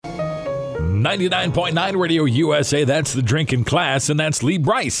99.9 Radio USA, that's the Drinking Class, and that's Lee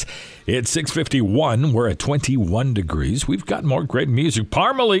Bryce. It's 6:51. We're at 21 degrees. We've got more great music.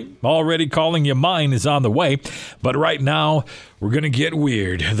 Parmalee, already calling you mine, is on the way. But right now, we're going to get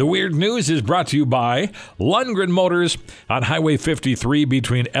weird. The weird news is brought to you by Lundgren Motors on Highway 53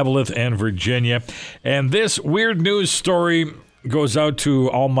 between Eveleth and Virginia. And this weird news story goes out to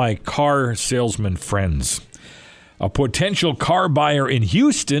all my car salesman friends. A potential car buyer in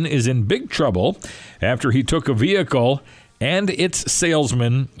Houston is in big trouble after he took a vehicle and its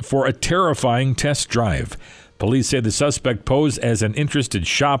salesman for a terrifying test drive. Police say the suspect posed as an interested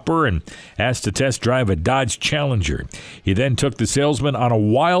shopper and asked to test drive a Dodge Challenger. He then took the salesman on a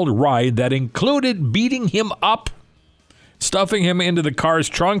wild ride that included beating him up, stuffing him into the car's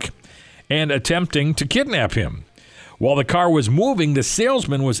trunk, and attempting to kidnap him. While the car was moving, the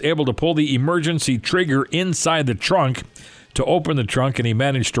salesman was able to pull the emergency trigger inside the trunk to open the trunk, and he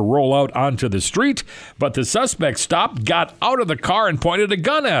managed to roll out onto the street. But the suspect stopped, got out of the car, and pointed a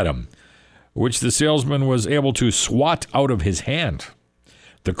gun at him, which the salesman was able to swat out of his hand.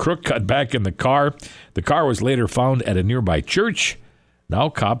 The crook got back in the car. The car was later found at a nearby church. Now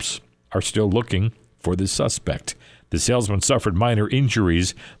cops are still looking for the suspect. The salesman suffered minor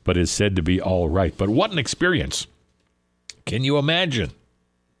injuries, but is said to be all right. But what an experience. Can you imagine?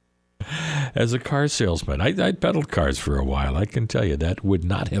 As a car salesman, I peddled cars for a while. I can tell you that would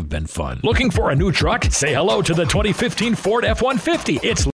not have been fun. Looking for a new truck? Say hello to the 2015 Ford F-150. It's